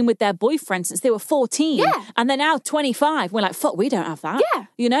who have been with their boyfriend since they were 14, and they're now 25. We're like, fuck, we don't have that. Yeah,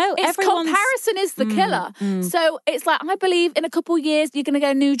 comparison is the killer. So it's like, I believe in a couple of years you're going to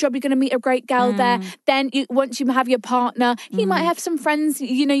get a new job, you're going to meet a great gal there. Then once you have your partner, he might have some friends.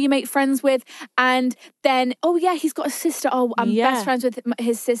 You make friends with, and then he's got a sister. Oh, I'm best friends with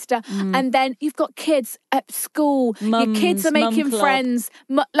his sister. And then you've got kids at school. Your kids are making friends.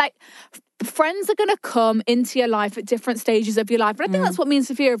 Friends are going to come into your life at different stages of your life. And I think that's what me and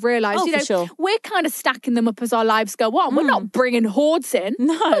Sophia have realised. For sure. We're kind of stacking them up as our lives go on. We're not bringing hordes in.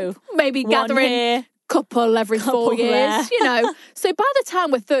 No. Maybe gathering couple every 4 years, So by the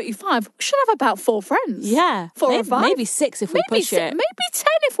time we're 35, we should have about 4 friends. Yeah. 4 or 5. Maybe 6 if we push it. Maybe 10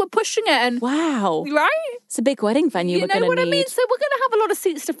 if we're pushing it. And wow. Right? It's a big wedding venue we're going to need. You know what I mean? So we're going to have a lot of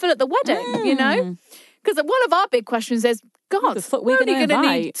seats to fill at the wedding, Because one of our big questions is, God, we're only going to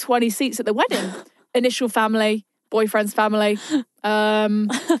need 20 seats at the wedding. Initial family, boyfriend's family,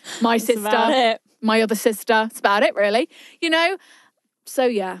 my sister, my other sister. That's about it, really. So,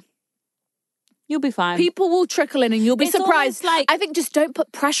 yeah. You'll be fine. People will trickle in and you'll be It's surprised. almost like- I think just don't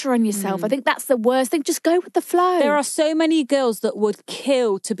put pressure on yourself. I think that's the worst thing. Just go with the flow. There are so many girls that would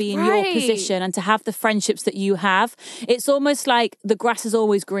kill to be in your Right. position and to have the friendships that you have. It's almost like the grass is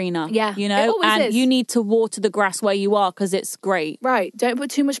always greener. Yeah, You it know? always And is. you need to water the grass where you are because it's great. Right. Don't put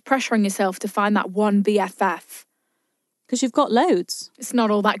too much pressure on yourself to find that one BFF. Because you've got loads. It's not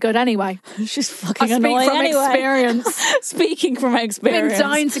all that good anyway. It's just I fucking speak annoying from anyway. experience. Speaking from I've experience. been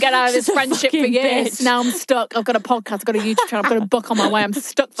dying to get out of this She's a friendship for fucking years. bitch. Now I'm stuck. I've got a podcast. I've got a YouTube channel. I've got a book on my way. I'm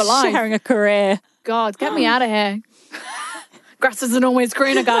stuck for life. Sharing a career. God, get me out of here. Grass isn't always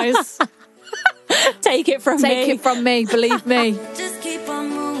greener, guys. Take it from me. Take it from me. Believe me. Just keep on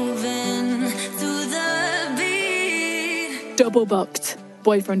moving through the beat. Double booked.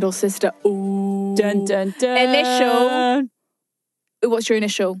 Boyfriend or sister. Ooh. Dun, dun, dun. Initial. What's your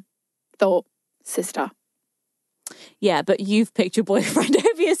initial thought? Sister. Yeah, but you've picked your boyfriend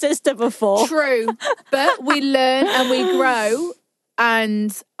over your sister before. True. But we learn and we grow.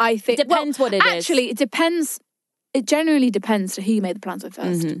 And I think... Depends what it is. Actually, it depends. It generally depends to who you made the plans with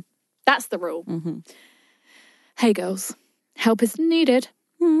first. Mm-hmm. That's the rule. Hey, girls. Help is needed.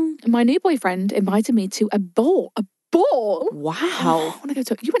 My new boyfriend invited me to a ball. A ball? Wow. I want to go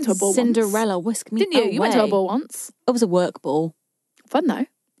to... You went to a ball Cinderella, once. whisk me Didn't you? away. You went to a ball once. It was a work ball. Fun, though.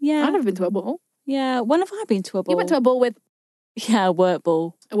 Yeah. I've never been to a ball. Yeah. When have I been to a ball? You went to a ball with Yeah, a work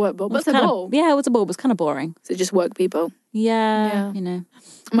ball. a work ball. It But was it's a kind of- ball. Yeah, it was a ball. It was kind of boring. So just work people. Yeah. You know.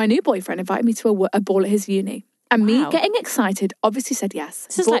 My new boyfriend invited me to a ball at his uni. And me Wow. getting excited, obviously said yes.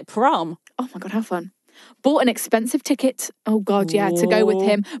 This is like prom. Oh my God, how fun. Bought an expensive ticket. Oh God, yeah, to go with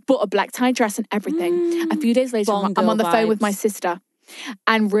him. Bought a black tie dress and everything. A few days later, Bond I'm on the girl phone with vibes. my sister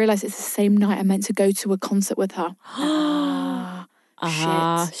and realised it's the same night I meant to go to a concert with her.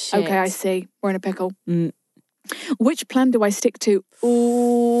 Shit. Okay, I see. We're in a pickle. Which plan do I stick to?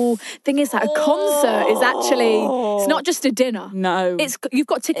 Ooh, thing is that a concert is actually, it's not just a dinner. No. It's you've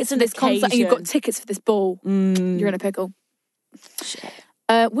got tickets It's for an this concert and you've got occasion. tickets for this ball. You're in a pickle. Shit.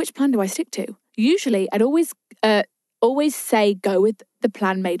 Which plan do I stick to? Usually, I'd always say go with the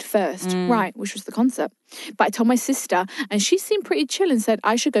plan made first, right, which was the concert. But I told my sister, and she seemed pretty chill and said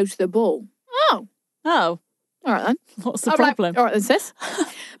I should go to the ball. Oh, Oh, all right then. what's the I'm like, problem? all right then, sis.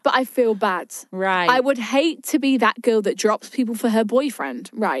 But I feel bad. Right. I would hate to be that girl that drops people for her boyfriend,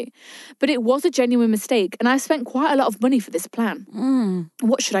 right? But it was a genuine mistake, and I spent quite a lot of money for this plan.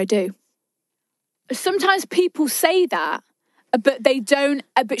 What should I do? Sometimes people say that, but they don't,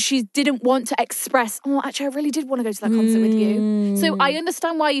 but she didn't want to express, oh, actually, I really did want to go to that concert with you. So I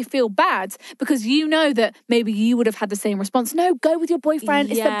understand why you feel bad, because you know that maybe you would have had the same response. No, go with your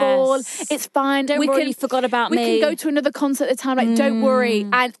boyfriend. It's the ball. It's fine. Don't worry, you forgot about we me. can go to another concert at the time. Like, don't worry.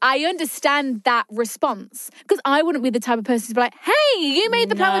 And I understand that response, because I wouldn't be the type of person to be like, hey, you made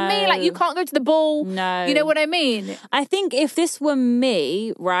the plan with me. Like, you can't go to the ball. No. You know what I mean? I think if this were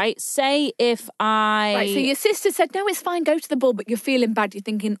me, right, say if I... Right, so your sister said, no, it's fine, go to the ball, but you're feeling bad. You're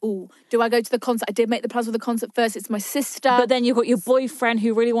thinking, oh, do I go to the concert? I did make the plans for the concert first. It's my sister. But then you've got your boyfriend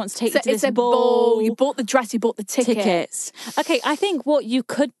who really wants to take you to it's this a ball. You bought the dress, you bought the tickets. Okay, I think what you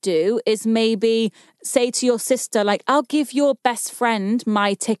could do is maybe say to your sister, like, I'll give your best friend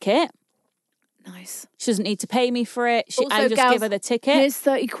my ticket. Nice. She doesn't need to pay me for it. Also, I just gals, give her the ticket. Here's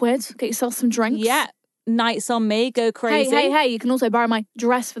 30 quid. Get yourself some drinks. Yeah. Nights on me, go crazy. Hey, you can also borrow my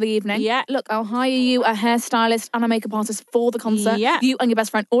dress for the evening. Yeah. Look, I'll hire you a hairstylist and a makeup artist for the concert. Yeah. You and your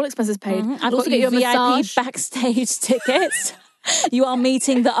best friend, all expenses paid. I've I'll got also get you a VIP massage. backstage tickets. You are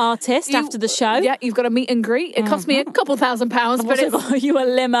meeting the artist after the show. Yeah, you've got a meet and greet. It cost me a couple £1,000, I've but also it's... got you a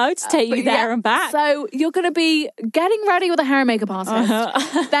limo to take you there and back. So you're going to be getting ready with a hair and makeup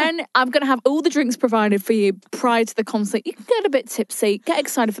artist. Then I'm going to have all the drinks provided for you prior to the concert. You can get a bit tipsy, get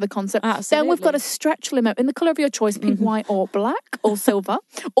excited for the concert. Then we've got a stretch limo in the colour of your choice, pink, white or black or silver.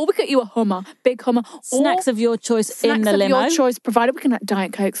 Or we get you a Hummer, big Hummer. Snacks of your choice in the limo. Snacks of your choice provided. We can have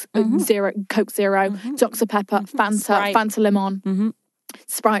Diet Cokes, Zero, Coke Zero, Dr. Pepper, Fanta, Sprite. Fanta Lemon.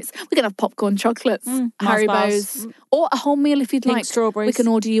 Sprites. We can have popcorn, chocolates, Haribos, or a whole meal if you'd Pink like. strawberries. We can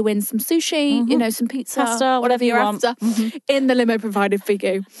order you in some sushi, you know, some pizza, Pasta, whatever you you're want. after, in the limo provided for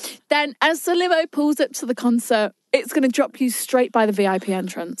you. Then, as the limo pulls up to the concert, it's going to drop you straight by the VIP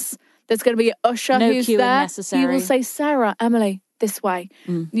entrance. There's going to be an usher No who's queuing there. necessary. He will say, Sarah, Emily, this way.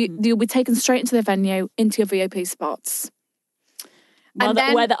 You'll be taken straight into the venue, into your VIP spots. Where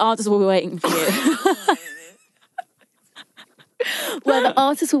the artists will be waiting for you. where the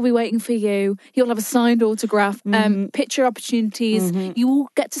artist will be waiting for you. You'll have a signed autograph, picture opportunities. You will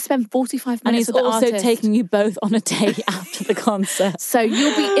get to spend 45 minutes and he's with the also artist. taking you both on a date after the concert. So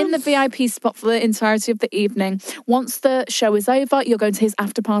you'll be in the VIP spot for the entirety of the evening. Once the show is over, you're going to his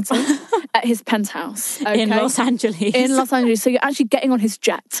after party at his penthouse. Okay? In Los Angeles. In Los Angeles. So you're actually getting on his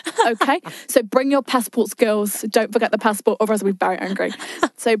jet. Okay? So bring your passports, girls. Don't forget the passport, otherwise we'll be very angry.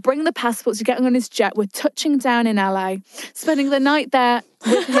 So bring the passports. You're getting on his jet. We're touching down in LA, spending the night there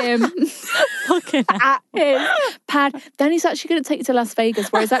with him at his pad. Then he's actually going to take you to Las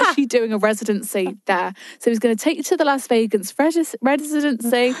Vegas, where he's actually doing a residency there. So he's going to take you to the Las Vegas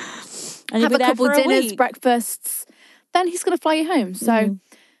residency, and have a couple dinners, week. breakfasts. Then he's going to fly you home. So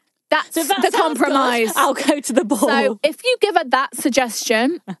that's the compromise. Good. I'll go to the ball. So if you give her that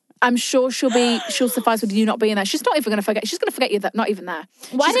suggestion, I'm sure she'll suffice with you not being there. She's not even going to forget. She's going to forget you that not even there.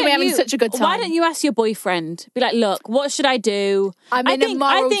 She's going to be having such a good time. Why don't you ask your boyfriend? Be like, look, what should I do? I'm in a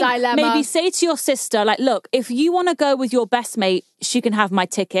moral dilemma. Maybe say to your sister, like, look, if you want to go with your best mate, she can have my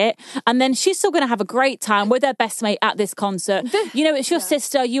ticket. And then she's still going to have a great time with her best mate at this concert. It's your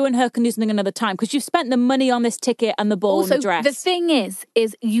sister. You and her can do something another time because you've spent the money on this ticket and the ball and the dress. The thing is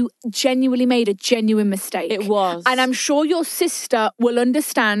you genuinely made a genuine mistake. It was. And I'm sure your sister will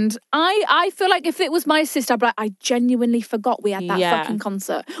understand. I feel like if it was my sister, I'd be like, I genuinely forgot we had that fucking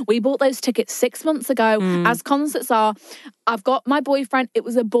concert. We bought those tickets 6 months ago, as concerts are. I've got my boyfriend. It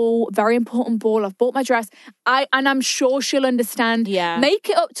was a ball, very important ball. I've bought my dress. And I'm sure she'll understand. Yeah. Make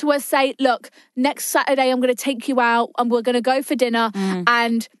it up to her. Say, look, next Saturday I'm going to take you out and we're going to go for dinner.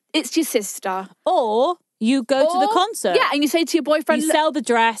 And it's your sister. Or you go to the concert. Yeah, and you say to your boyfriend... You sell the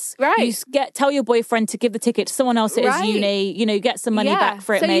dress. Right. You tell your boyfriend to give the ticket to someone else at his uni. You get some money back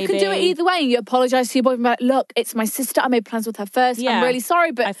for it, maybe. So you can do it either way. You apologise to your boyfriend. Like, look, it's my sister. I made plans with her first. Yeah. I'm really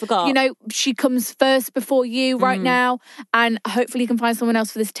sorry, but... I forgot. She comes first before you right now. And hopefully you can find someone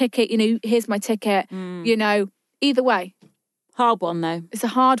else for this ticket. Here's my ticket. Either way. Hard one, though. It's a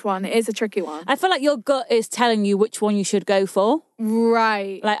hard one. It is a tricky one. I feel like your gut is telling you which one you should go for.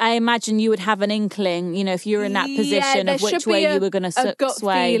 Right. Like, I imagine you would have an inkling, if you're in that position of which way you were going to sway. A gut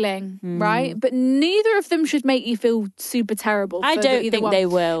feeling, right? But neither of them should make you feel super terrible. I don't think they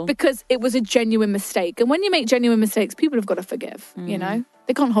will. Because it was a genuine mistake. And when you make genuine mistakes, people have got to forgive,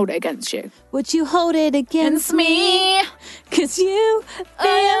 They can't hold it against you. Would you hold it against me? 'Cause you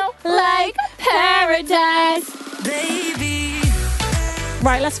feel like paradise. Baby.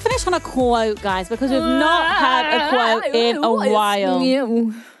 Right, let's finish on a quote, guys, because we've not had a quote in a while.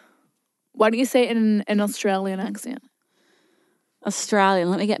 Why don't you say it in an Australian accent? Australian.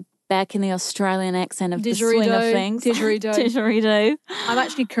 Let me get back in the Australian accent of the swing of things. Didgeridoo. I'm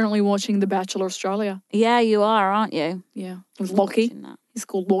actually currently watching The Bachelor Australia. Yeah, you are, aren't you? Yeah. With Lockie. He's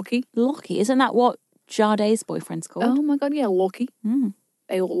called Lockie. Lockie. Isn't that what Jade's boyfriend's called? Oh, my God, yeah, Lockie.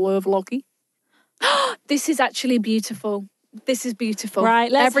 They all love Lockie. This is actually beautiful. This is beautiful.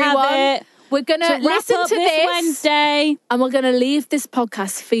 Right, let's have it. We're going to listen to this Wednesday. And we're going to leave this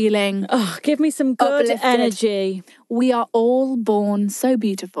podcast feeling... Oh, give me some good uplifted. energy. We are all born so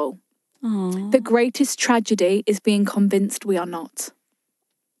beautiful. Aww. The greatest tragedy is being convinced we are not.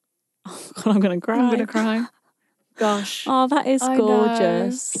 Oh, God, I'm going to cry. I'm going to cry. Gosh. Oh, that is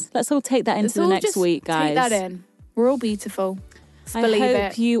gorgeous. Let's all take that into the next week, guys. Take that in. We're all beautiful. I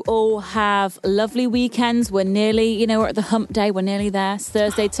hope you all have lovely weekends. We're nearly, we're at the hump day. We're nearly there. It's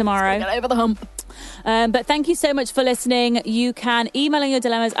Thursday tomorrow. Get over the hump. But thank you so much for listening. You can email in your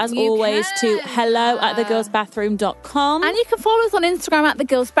dilemmas, as always, to hello@thegirlsbathroom.com. And you can follow us on Instagram at The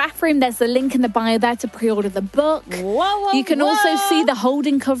Girls Bathroom. There's a link in the bio there to pre-order the book. You can also see the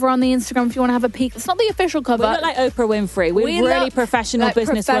holding cover on the Instagram if you want to have a peek. It's not the official cover. We look like Oprah Winfrey. We're really professional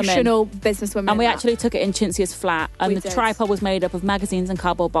businesswomen. Professional businesswomen. And we actually took it in Cinzia's flat. And the tripod was made up of magazines and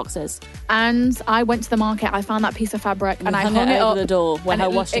cardboard boxes. And I went to the market. I found that piece of fabric and I hung hung it over up the door where her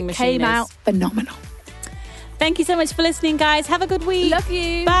washing machine is. It came out phenomenal. Thank you so much for listening, guys. Have a good week. Love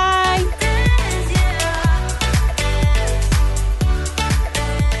you. Bye.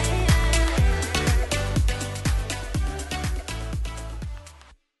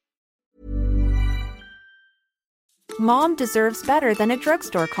 Mom deserves better than a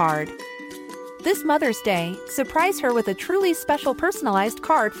drugstore card. This Mother's Day, surprise her with a truly special personalized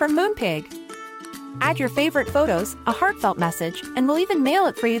card from Moonpig. Add your favorite photos, a heartfelt message, and we'll even mail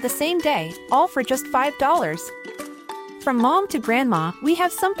it for you the same day, all for just $5. From mom to grandma, we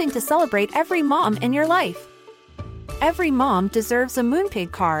have something to celebrate every mom in your life. Every mom deserves a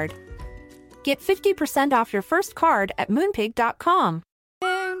Moonpig card. Get 50% off your first card at Moonpig.com.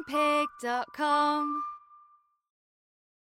 Moonpig.com